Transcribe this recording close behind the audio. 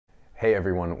Hey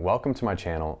everyone, welcome to my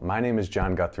channel. My name is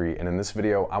John Guthrie, and in this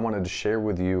video I wanted to share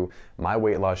with you my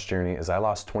weight loss journey as I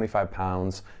lost 25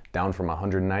 pounds down from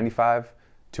 195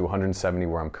 to 170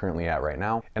 where I'm currently at right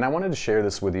now. And I wanted to share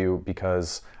this with you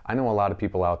because I know a lot of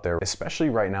people out there, especially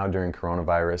right now during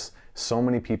coronavirus, so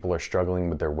many people are struggling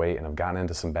with their weight and have gotten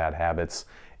into some bad habits.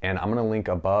 And I'm gonna link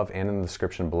above and in the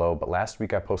description below, but last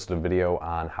week I posted a video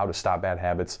on how to stop bad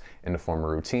habits and to form a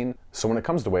routine. So when it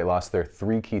comes to weight loss, there are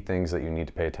three key things that you need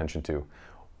to pay attention to.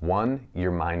 One,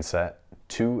 your mindset.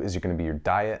 Two is gonna be your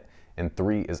diet. And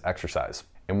three is exercise.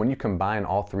 And when you combine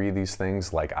all three of these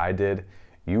things like I did,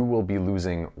 you will be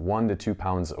losing 1 to 2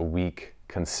 pounds a week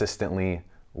consistently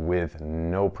with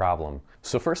no problem.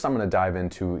 So first I'm gonna dive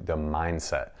into the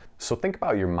mindset. So think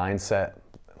about your mindset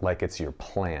like it's your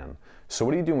plan. So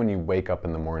what do you do when you wake up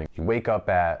in the morning? You wake up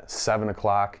at 7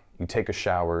 o'clock, you take a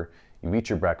shower, you eat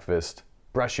your breakfast,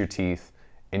 brush your teeth,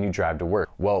 and you drive to work.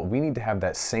 Well, we need to have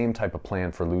that same type of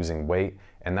plan for losing weight,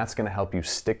 and that's gonna help you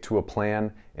stick to a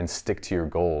plan and stick to your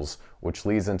goals, which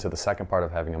leads into the second part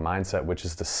of having a mindset, which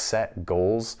is to set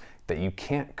goals that you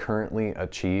can't currently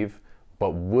achieve,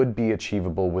 but would be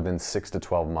achievable within 6 to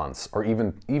 12 months, or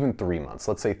even 3 months.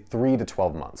 Let's say 3 to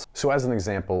 12 months. So as an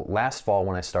example, last fall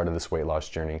when I started this weight loss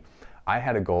journey, I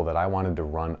had a goal that I wanted to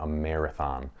run a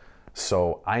marathon.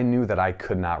 So I knew that I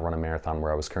could not run a marathon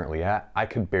where I was currently at. I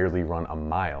could barely run a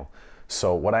mile.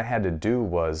 So what I had to do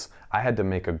was I had to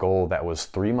make a goal that was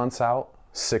 3 months out,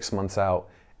 6 months out,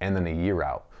 and then a year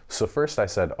out. So first I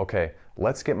said, okay,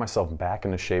 let's get myself back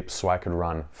into shape so I could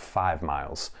run 5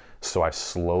 miles. So I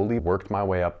slowly worked my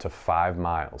way up to 5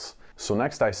 miles. So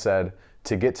next I said,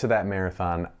 to get to that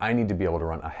marathon, I need to be able to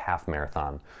run a half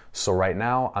marathon. So right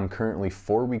now, I'm currently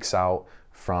 4 weeks out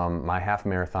from my half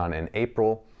marathon in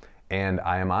April, and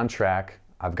I am on track.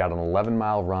 I've got an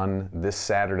 11-mile run this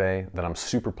Saturday that I'm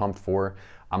super pumped for.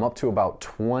 I'm up to about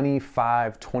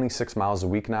 25, 26 miles a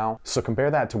week now. So compare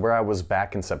that to where I was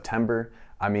back in September.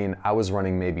 I mean, I was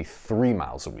running maybe 3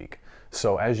 miles a week.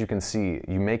 So as you can see,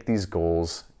 you make these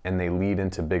goals and they lead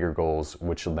into bigger goals,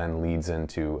 which then leads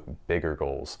into bigger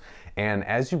goals. And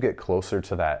as you get closer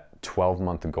to that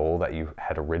 12-month goal that you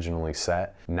had originally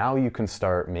set, now you can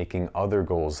start making other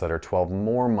goals that are 12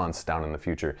 more months down in the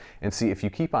future. And see, if you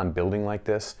keep on building like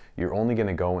this, you're only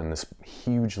gonna go in this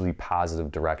hugely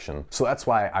positive direction. So that's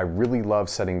why I really love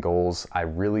setting goals. I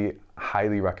really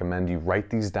highly recommend you write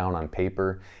these down on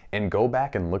paper and go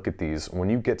back and look at these. When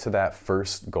you get to that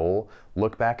first goal,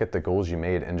 look back at the goals you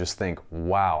made and just think,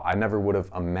 wow, I never would have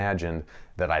imagined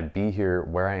that I'd be here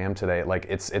where I am today. Like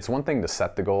it's one thing to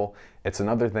set the goal, it's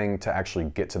another thing to actually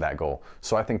get to that goal.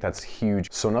 So I think that's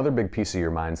huge. So another big piece of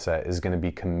your mindset is gonna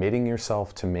be committing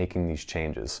yourself to making these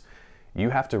changes.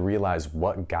 You have to realize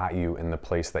what got you in the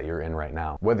place that you're in right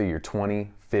now. Whether you're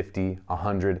 20, 50,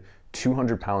 100,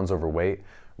 200 pounds overweight,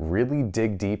 really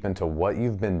dig deep into what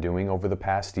you've been doing over the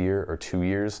past year or 2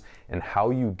 years and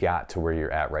how you got to where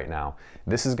you're at right now.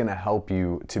 This is gonna help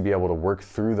you to be able to work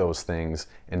through those things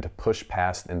and to push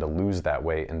past and to lose that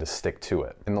weight and to stick to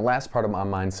it. And the last part of my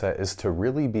mindset is to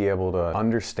really be able to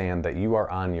understand that you are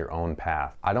on your own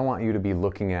path. I don't want you to be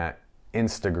looking at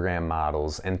Instagram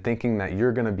models and thinking that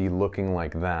you're gonna be looking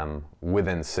like them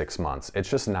within 6 months. It's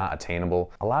just not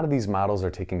attainable. A lot of these models are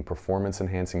taking performance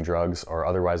enhancing drugs, or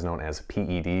otherwise known as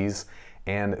PEDs,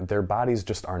 and their bodies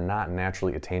just are not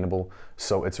naturally attainable.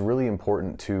 So it's really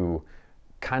important to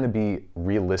kind of be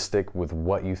realistic with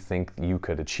what you think you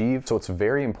could achieve. So it's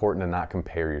very important to not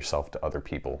compare yourself to other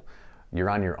people. You're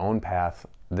on your own path.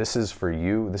 This is for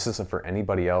you. This isn't for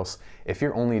anybody else. If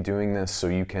you're only doing this so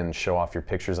you can show off your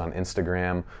pictures on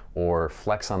Instagram or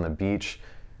flex on the beach,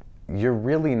 you're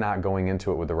really not going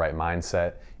into it with the right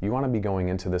mindset. You want to be going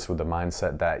into this with the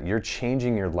mindset that you're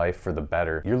changing your life for the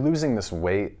better. You're losing this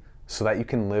weight so that you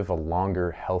can live a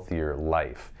longer, healthier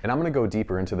life. And I'm gonna go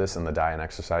deeper into this in the diet and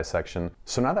exercise section.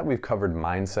 So now that we've covered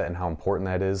mindset and how important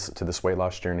that is to this weight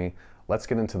loss journey, let's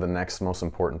get into the next most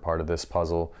important part of this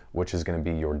puzzle, which is gonna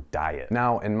be your diet.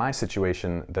 Now, in my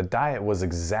situation, the diet was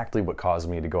exactly what caused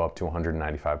me to go up to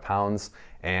 195 pounds,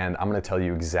 and I'm gonna tell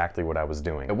you exactly what I was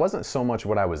doing. It wasn't so much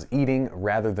what I was eating,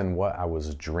 rather than what I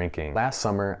was drinking. Last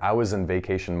summer, I was in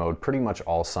vacation mode pretty much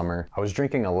all summer. I was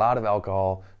drinking a lot of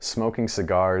alcohol, smoking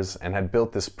cigars, and had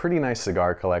built this pretty nice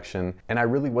cigar collection, and I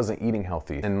really wasn't eating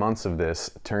healthy. And months of this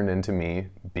turned into me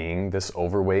being this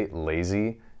overweight,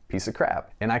 lazy piece of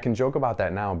crap. And I can joke about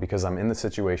that now because I'm in the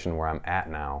situation where I'm at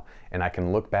now, and I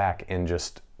can look back in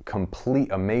just complete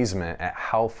amazement at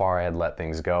how far I had let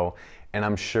things go. And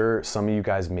I'm sure some of you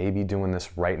guys may be doing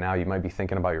this right now. You might be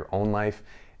thinking about your own life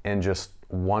and just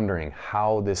wondering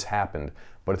how this happened.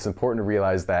 But it's important to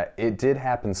realize that it did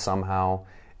happen somehow,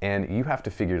 And you have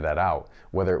to figure that out,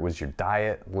 whether it was your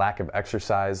diet, lack of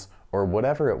exercise, or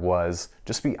whatever it was.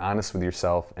 Just be honest with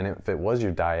yourself, and if it was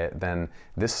your diet, then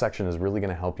this section is really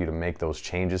gonna help you to make those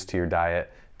changes to your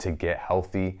diet to get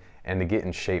healthy and to get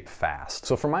in shape fast.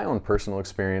 So from my own personal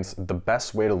experience, the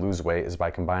best way to lose weight is by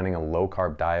combining a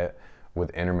low-carb diet with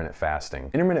intermittent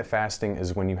fasting. Intermittent fasting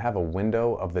is when you have a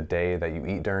window of the day that you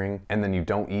eat during, and then you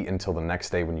don't eat until the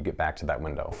next day when you get back to that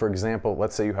window. For example,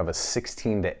 let's say you have a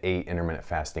 16 to 8 intermittent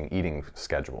fasting eating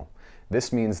schedule.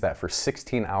 This means that for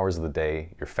 16 hours of the day,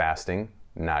 you're fasting,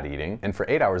 not eating, and for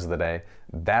 8 hours of the day,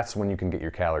 that's when you can get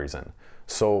your calories in.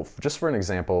 So just for an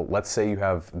example, let's say you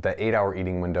have the 8-hour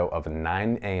eating window of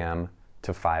 9 a.m.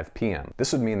 to 5 p.m.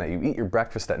 This would mean that you eat your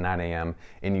breakfast at 9 a.m.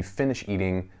 and you finish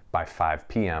eating by 5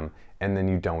 p.m. and then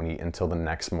you don't eat until the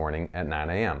next morning at 9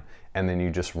 a.m. and then you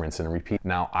just rinse and repeat.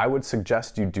 Now, I would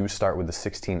suggest you do start with the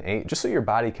 16-8 just so your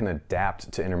body can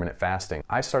adapt to intermittent fasting.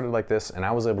 I started like this and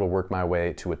I was able to work my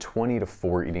way to a 20 to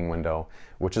 4 eating window,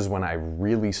 which is when I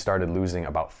really started losing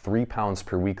about 3 pounds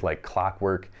per week like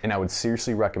clockwork. And I would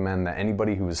seriously recommend that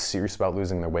anybody who is serious about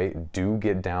losing their weight do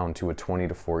get down to a 20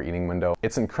 to 4 eating window.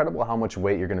 It's incredible how much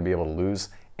weight you're gonna be able to lose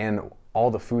and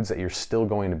all the foods that you're still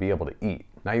going to be able to eat.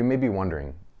 Now you may be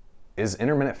wondering, is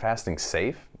intermittent fasting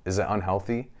safe? Is it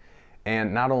unhealthy?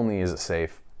 And not only is it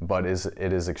safe, but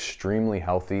it is extremely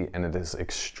healthy and it is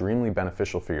extremely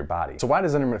beneficial for your body. So why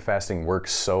does intermittent fasting work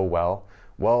so well?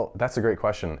 Well, that's a great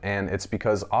question. And it's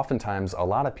because oftentimes a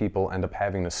lot of people end up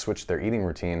having to switch their eating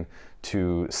routine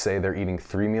to say they're eating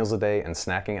 3 meals a day and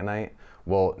snacking at night.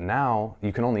 Well, now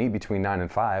you can only eat between 9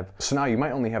 and 5. So now you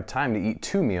might only have time to eat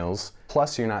 2 meals,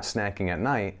 plus you're not snacking at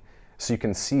night. So you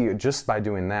can see just by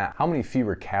doing that, how many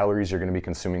fewer calories you're gonna be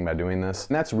consuming by doing this.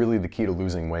 And that's really the key to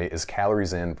losing weight is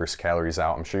calories in versus calories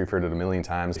out. I'm sure you've heard it a million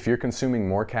times. If you're consuming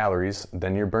more calories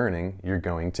than you're burning, you're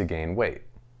going to gain weight.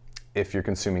 If you're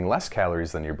consuming less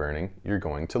calories than you're burning, you're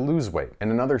going to lose weight.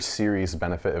 And another serious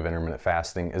benefit of intermittent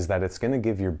fasting is that it's gonna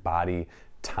give your body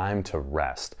time to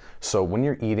rest. So when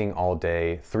you're eating all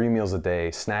day, 3 meals a day,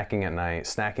 snacking at night,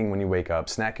 snacking when you wake up,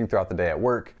 snacking throughout the day at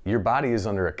work, your body is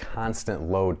under a constant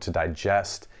load to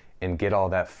digest and get all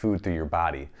that food through your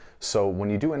body. So when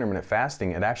you do intermittent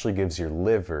fasting, it actually gives your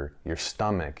liver, your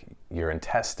stomach, your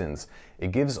intestines,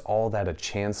 it gives all that a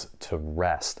chance to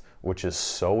rest, which is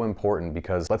so important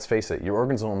because let's face it, your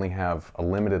organs only have a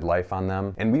limited life on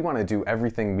them, and we want to do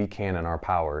everything we can in our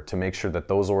power to make sure that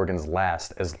those organs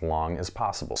last as long as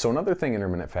possible. So another thing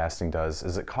intermittent fasting does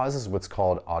is it causes what's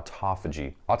called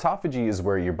autophagy. Autophagy is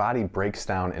where your body breaks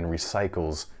down and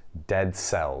recycles dead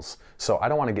cells. So I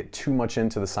don't want to get too much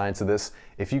into the science of this.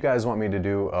 If you guys want me to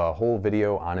do a whole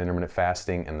video on intermittent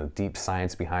fasting and the deep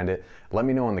science behind it, let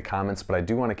me know in the comments, but I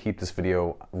do want to keep this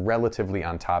video relatively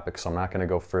on topic, so I'm not going to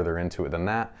go further into it than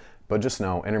that. But just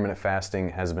know, intermittent fasting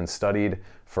has been studied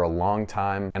for a long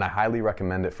time, and I highly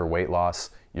recommend it for weight loss.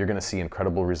 You're going to see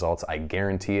incredible results. I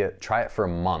guarantee it. Try it for a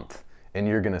month, and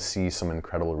you're going to see some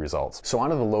incredible results. So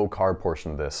onto the low carb portion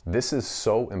of this. This is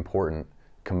so important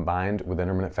combined with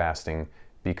intermittent fasting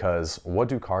because what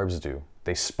do carbs do?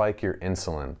 They spike your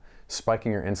insulin.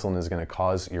 Spiking your insulin is going to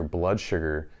cause your blood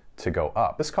sugar to go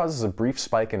up. This causes a brief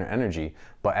spike in your energy,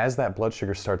 but as that blood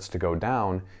sugar starts to go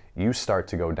down, you start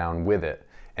to go down with it.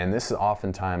 And this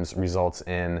oftentimes results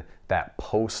in that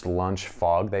post-lunch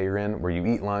fog that you're in, where you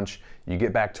eat lunch, you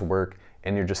get back to work,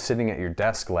 and you're just sitting at your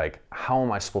desk like, how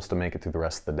am I supposed to make it through the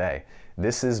rest of the day?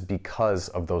 This is because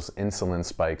of those insulin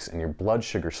spikes and your blood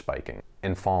sugar spiking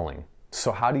and falling.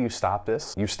 So how do you stop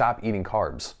this? You stop eating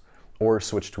carbs or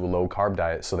switch to a low carb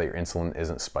diet so that your insulin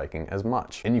isn't spiking as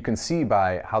much. And you can see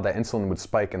by how that insulin would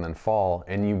spike and then fall,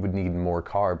 and you would need more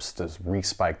carbs to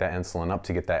re-spike that insulin up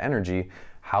to get that energy,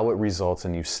 how it results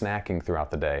in you snacking throughout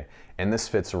the day. And this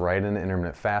fits right into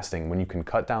intermittent fasting. When you can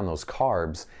cut down those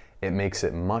carbs, it makes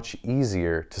it much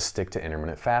easier to stick to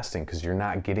intermittent fasting because you're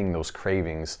not getting those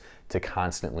cravings to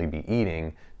constantly be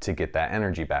eating to get that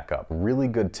energy back up. Really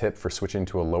good tip for switching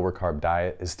to a lower carb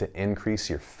diet is to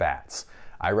increase your fats.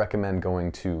 I recommend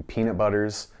going to peanut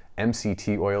butters.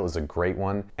 MCT oil is a great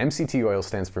one. MCT oil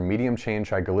stands for medium chain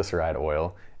triglyceride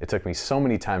oil. It took me so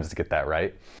many times to get that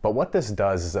right. But what this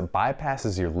does is it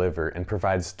bypasses your liver and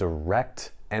provides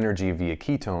direct energy via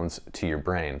ketones to your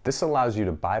brain. This allows you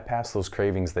to bypass those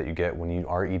cravings that you get when you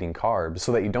are eating carbs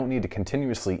so that you don't need to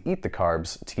continuously eat the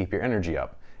carbs to keep your energy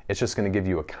up. It's just going to give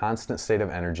you a constant state of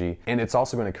energy, and it's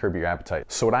also going to curb your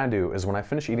appetite. So what I do is when I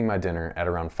finish eating my dinner at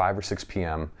around 5 or 6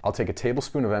 p.m., I'll take a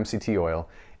tablespoon of MCT oil,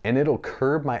 and it'll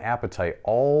curb my appetite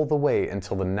all the way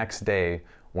until the next day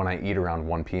when I eat around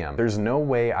 1 p.m. There's no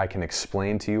way I can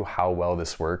explain to you how well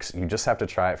this works. You just have to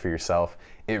try it for yourself.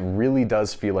 It really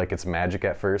does feel like it's magic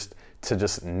at first to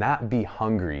just not be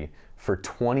hungry for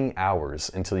 20 hours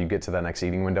until you get to that next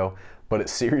eating window, but it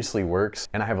seriously works.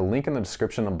 And I have a link in the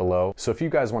description below. So if you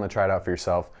guys want to try it out for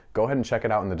yourself, go ahead and check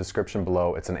it out in the description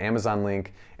below. It's an Amazon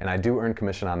link, and I do earn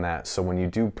commission on that. So when you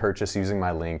do purchase using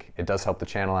my link, it does help the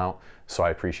channel out, so I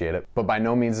appreciate it. But by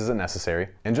no means is it necessary.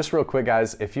 And just real quick,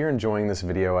 guys, if you're enjoying this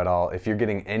video at all, if you're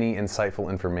getting any insightful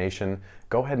information,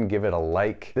 go ahead and give it a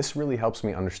like. This really helps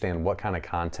me understand what kind of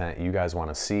content you guys want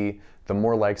to see. The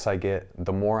more likes I get,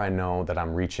 the more I know that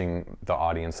I'm reaching the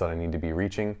audience that I need to be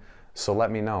reaching. So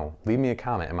let me know. Leave me a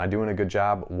comment. Am I doing a good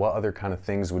job? What other kind of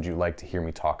things would you like to hear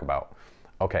me talk about?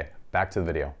 Okay, back to the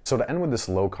video. So to end with this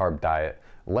low carb diet,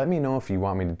 let me know if you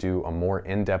want me to do a more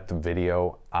in-depth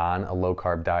video on a low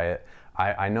carb diet.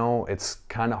 I know it's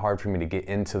kind of hard for me to get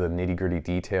into the nitty-gritty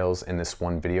details in this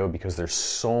one video because there's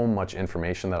so much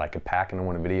information that I could pack into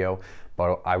one video,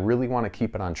 but I really want to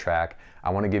keep it on track. I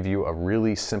want to give you a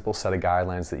really simple set of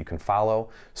guidelines that you can follow.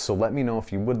 So let me know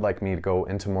if you would like me to go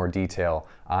into more detail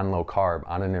on low carb,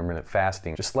 on intermittent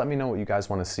fasting. Just let me know what you guys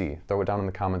want to see. Throw it down in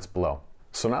the comments below.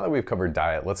 So now that we've covered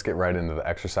diet, let's get right into the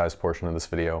exercise portion of this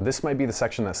video. This might be the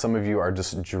section that some of you are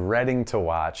just dreading to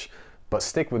watch, but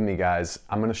stick with me, guys.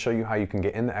 I'm gonna show you how you can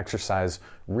get into exercise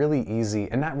really easy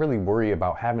and not really worry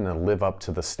about having to live up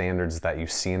to the standards that you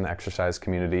see in the exercise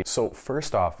community. So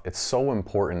first off, it's so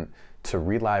important to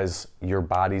realize your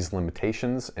body's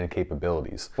limitations and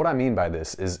capabilities. What I mean by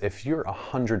this is if you're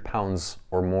 100 pounds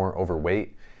or more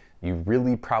overweight, you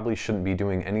really probably shouldn't be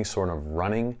doing any sort of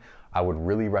running. I would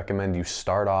really recommend you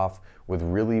start off with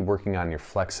really working on your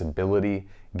flexibility,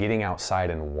 getting outside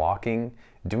and walking,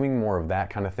 doing more of that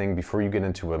kind of thing before you get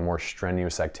into a more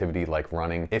strenuous activity like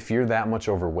running. If you're that much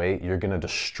overweight, you're gonna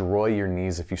destroy your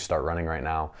knees if you start running right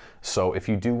now. So if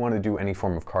you do want to do any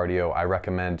form of cardio, I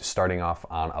recommend starting off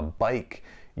on a bike.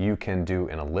 You can do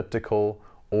an elliptical,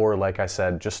 or like I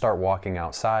said, just start walking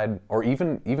outside, or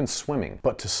even swimming.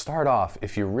 But to start off,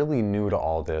 if you're really new to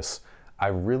all this, I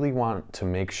really want to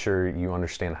make sure you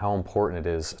understand how important it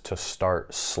is to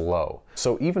start slow.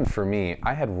 So even for me,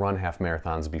 I had run half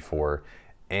marathons before,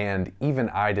 and even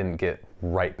I didn't get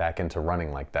right back into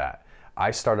running like that. I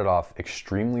started off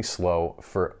extremely slow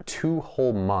for 2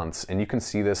 whole months, and you can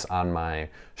see this on my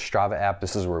Strava app.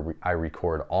 This is where I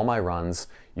record all my runs.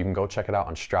 You can go check it out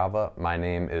on Strava. My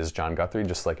name is John Guthrie,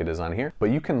 just like it is on here. But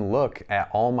you can look at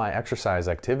all my exercise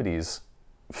activities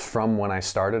from when I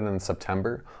started in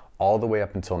September all the way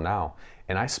up until now.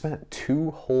 And I spent 2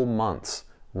 whole months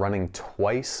running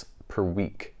twice per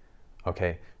week,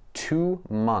 okay? 2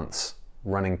 months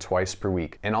running twice per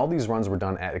week. And all these runs were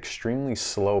done at extremely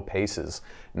slow paces.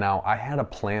 Now, I had a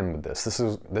plan with this.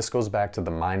 This goes back to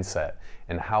the mindset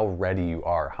and how ready you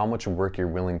are, how much work you're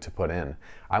willing to put in.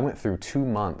 I went through 2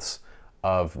 months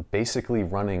of basically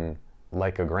running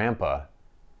like a grandpa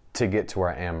to get to where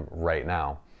I am right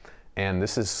now. And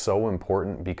this is so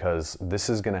important because this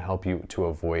is going to help you to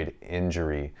avoid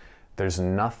injury. There's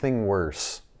nothing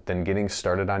worse than getting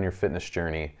started on your fitness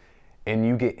journey and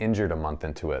you get injured a month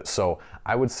into it. So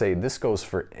I would say this goes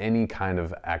for any kind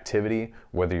of activity,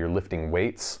 whether you're lifting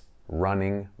weights,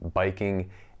 running, biking,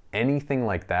 anything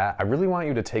like that. I really want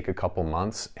you to take a couple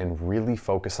months and really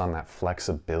focus on that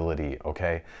flexibility,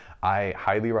 okay? I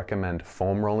highly recommend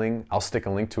foam rolling. I'll stick a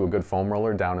link to a good foam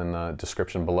roller down in the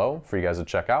description below for you guys to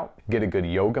check out. Get a good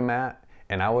yoga mat,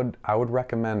 and I would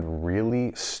recommend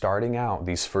really starting out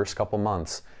these first couple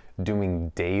months doing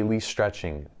daily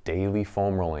stretching, daily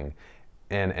foam rolling,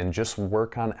 and just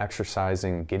work on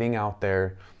exercising, getting out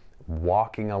there,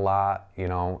 walking a lot, you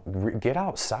know, get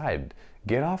outside,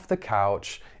 get off the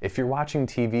couch. If you're watching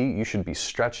TV, you should be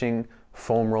stretching,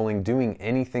 foam rolling, doing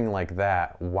anything like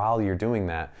that while you're doing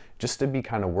that, just to be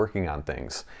kind of working on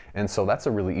things. And so that's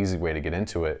a really easy way to get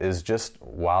into it, is just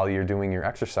while you're doing your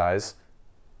exercise,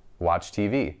 watch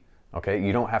TV. Okay,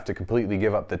 you don't have to completely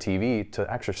give up the TV to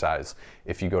exercise.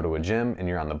 If you go to a gym and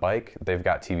you're on the bike, they've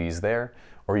got TVs there,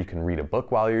 or you can read a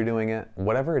book while you're doing it.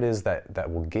 Whatever it is that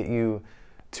will get you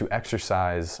to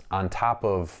exercise on top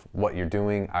of what you're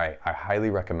doing, I highly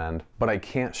recommend. But I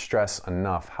can't stress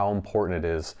enough how important it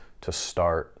is to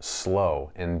start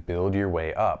slow and build your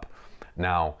way up.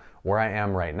 Now, where I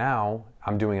am right now,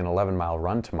 I'm doing an 11-mile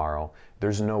run tomorrow.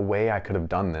 There's no way I could have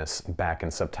done this back in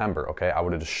September, okay? I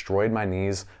would have destroyed my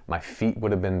knees, my feet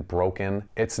would have been broken.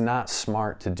 It's not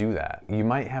smart to do that. You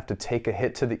might have to take a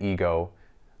hit to the ego,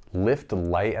 lift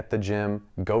light at the gym,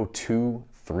 go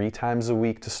 2-3 times a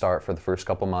week to start for the first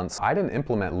couple months. I didn't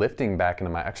implement lifting back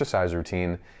into my exercise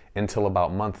routine until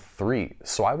about month 3.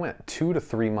 So I went 2 to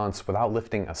 3 months without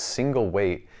lifting a single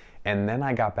weight, and then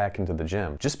I got back into the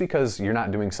gym. Just because you're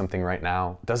not doing something right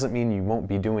now doesn't mean you won't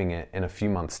be doing it in a few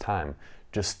months' time.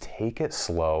 Just take it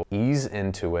slow, ease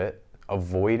into it,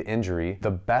 avoid injury.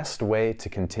 The best way to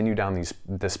continue down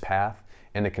this path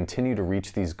and to continue to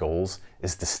reach these goals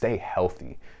is to stay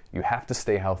healthy. You have to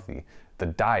stay healthy. The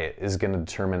diet is going to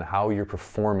determine how you're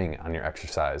performing on your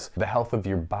exercise. The health of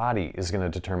your body is going to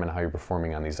determine how you're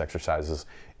performing on these exercises.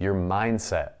 Your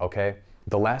mindset, okay?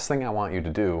 The last thing I want you to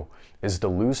do is to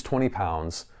lose 20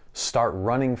 pounds, start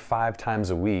running 5 times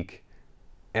a week,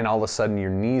 and all of a sudden your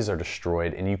knees are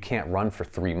destroyed and you can't run for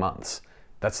 3 months.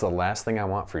 That's the last thing I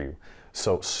want for you.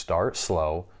 So start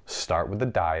slow, start with the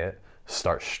diet,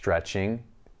 start stretching,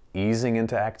 easing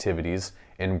into activities,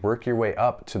 and work your way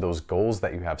up to those goals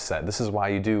that you have set. This is why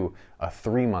you do a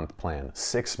 3-month plan,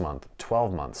 6-month,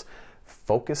 12 months.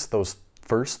 Focus those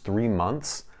first 3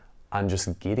 months on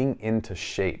just getting into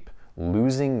shape,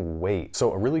 losing weight.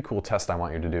 So a really cool test I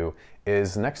want you to do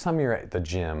is next time you're at the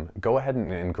gym, go ahead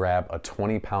and grab a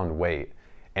 20-pound weight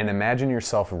and imagine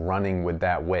yourself running with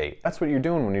that weight. That's what you're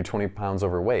doing when you're 20 pounds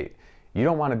overweight. You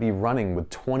don't want to be running with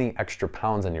 20 extra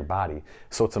pounds on your body.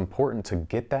 So it's important to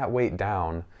get that weight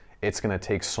down. It's going to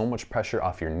take so much pressure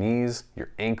off your knees, your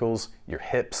ankles, your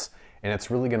hips, and it's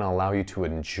really going to allow you to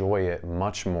enjoy it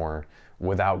much more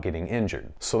without getting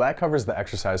injured. So that covers the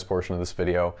exercise portion of this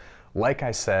video. Like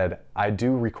I said, I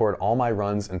do record all my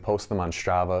runs and post them on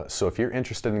Strava, so if you're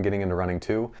interested in getting into running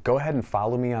too, go ahead and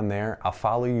follow me on there. I'll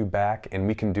follow you back and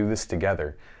we can do this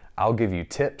together. I'll give you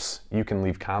tips, you can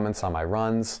leave comments on my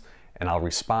runs, and I'll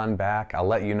respond back. I'll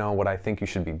let you know what I think you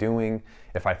should be doing.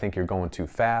 If I think you're going too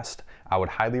fast, I would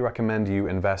highly recommend you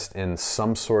invest in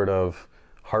some sort of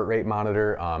heart rate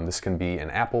monitor. This can be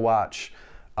an Apple Watch,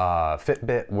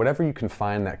 Fitbit, whatever you can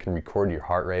find that can record your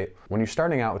heart rate. When you're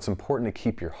starting out, it's important to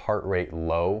keep your heart rate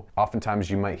low.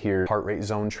 Oftentimes you might hear heart rate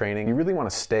zone training. You really want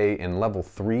to stay in level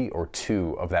 3 or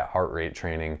 2 of that heart rate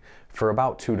training for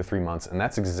about 2 to 3 months, and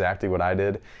that's exactly what I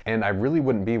did. And I really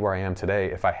wouldn't be where I am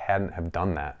today if I hadn't have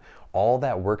done that. All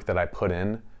that work that I put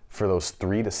in for those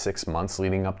 3 to 6 months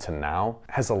leading up to now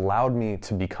has allowed me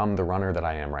to become the runner that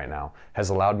I am right now, has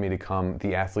allowed me to become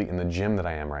the athlete in the gym that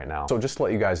I am right now. So just to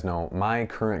let you guys know, my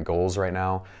current goals right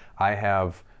now, I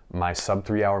have my sub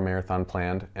 3-hour marathon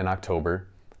planned in October.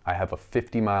 I have a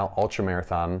 50-mile ultra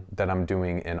marathon that I'm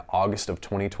doing in August of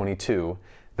 2022,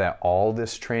 that all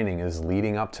this training is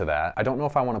leading up to that. I don't know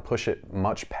if I want to push it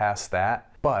much past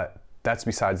that, but that's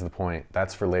besides the point.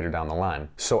 That's for later down the line.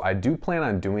 So I do plan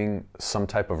on doing some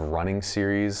type of running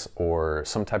series or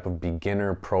some type of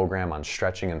beginner program on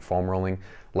stretching and foam rolling.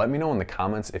 Let me know in the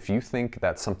comments if you think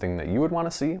that's something that you would want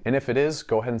to see. And if it is,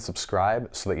 go ahead and subscribe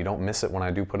so that you don't miss it when I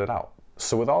do put it out.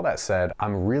 So with all that said,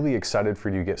 I'm really excited for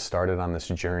you to get started on this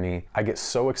journey. I get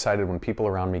so excited when people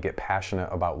around me get passionate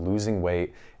about losing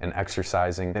weight and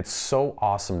exercising. It's so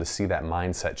awesome to see that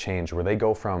mindset change where they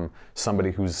go from somebody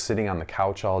who's sitting on the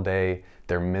couch all day,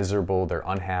 they're miserable, they're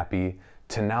unhappy,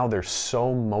 to now they're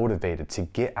so motivated to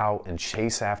get out and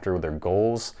chase after their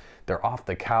goals. They're off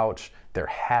the couch, they're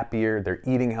happier, they're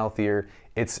eating healthier.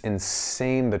 It's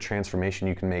insane the transformation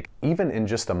you can make. Even in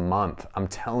just a month, I'm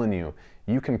telling you,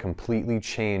 you can completely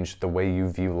change the way you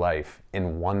view life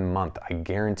in 1 month. I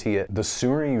guarantee it. The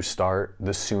sooner you start,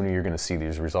 the sooner you're gonna see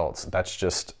these results. That's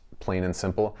just plain and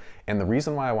simple. And the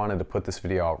reason why I wanted to put this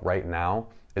video out right now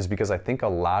is because I think a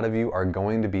lot of you are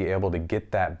going to be able to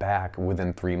get that back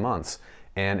within 3 months.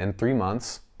 And in 3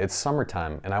 months, it's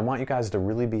summertime, and I want you guys to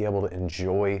really be able to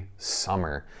enjoy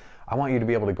summer. I want you to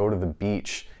be able to go to the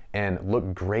beach and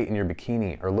look great in your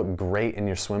bikini or look great in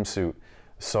your swimsuit.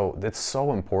 So it's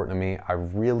so important to me. I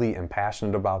really am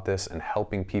passionate about this and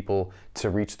helping people to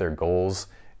reach their goals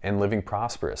and living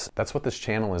prosperous. That's what this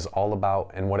channel is all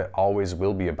about and what it always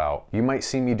will be about. You might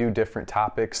see me do different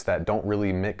topics that don't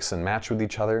really mix and match with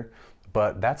each other,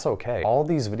 but that's okay. All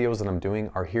these videos that I'm doing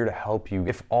are here to help you.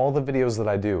 If all the videos that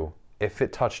I do, if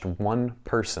it touched one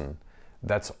person,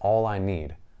 that's all I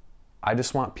need. I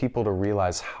just want people to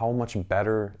realize how much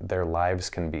better their lives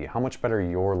can be, how much better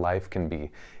your life can be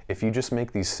if you just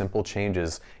make these simple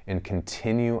changes and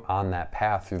continue on that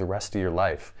path through the rest of your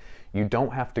life. You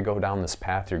don't have to go down this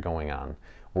path you're going on.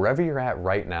 Wherever you're at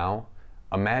right now,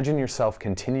 imagine yourself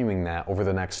continuing that over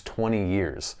the next 20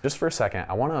 years. Just for a second,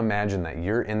 I want to imagine that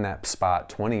you're in that spot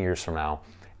 20 years from now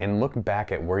and look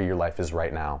back at where your life is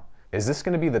right now. Is this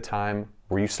going to be the time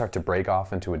where you start to break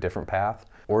off into a different path?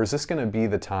 Or is this going to be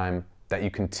the time that you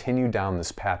continue down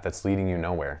this path that's leading you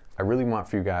nowhere? I really want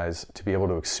for you guys to be able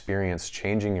to experience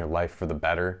changing your life for the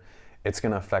better. It's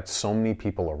going to affect so many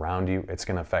people around you. It's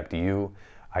going to affect you.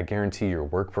 I guarantee your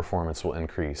work performance will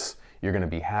increase. You're going to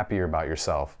be happier about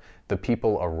yourself. The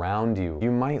people around you,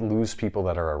 you might lose people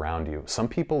that are around you. Some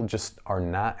people just are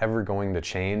not ever going to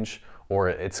change, or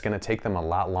it's gonna take them a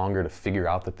lot longer to figure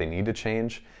out that they need to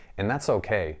change, and that's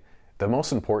okay. The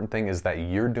most important thing is that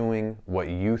you're doing what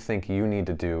you think you need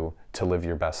to do to live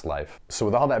your best life. So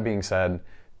with all that being said,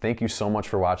 thank you so much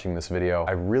for watching this video.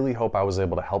 I really hope I was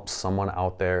able to help someone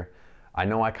out there. I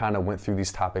know I kind of went through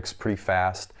these topics pretty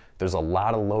fast. There's a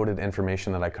lot of loaded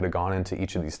information that I could have gone into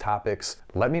each of these topics.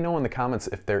 Let me know in the comments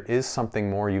if there is something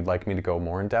more you'd like me to go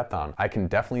more in depth on. I can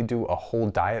definitely do a whole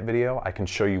diet video. I can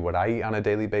show you what I eat on a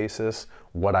daily basis,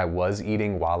 what I was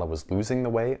eating while I was losing the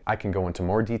weight. I can go into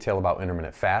more detail about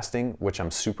intermittent fasting, which I'm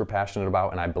super passionate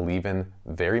about and I believe in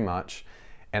very much.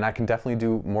 And I can definitely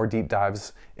do more deep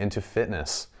dives into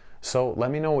fitness. So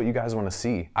let me know what you guys want to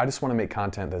see. I just want to make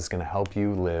content that's going to help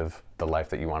you live the life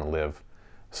that you want to live.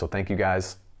 So thank you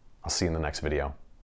guys. I'll see you in the next video.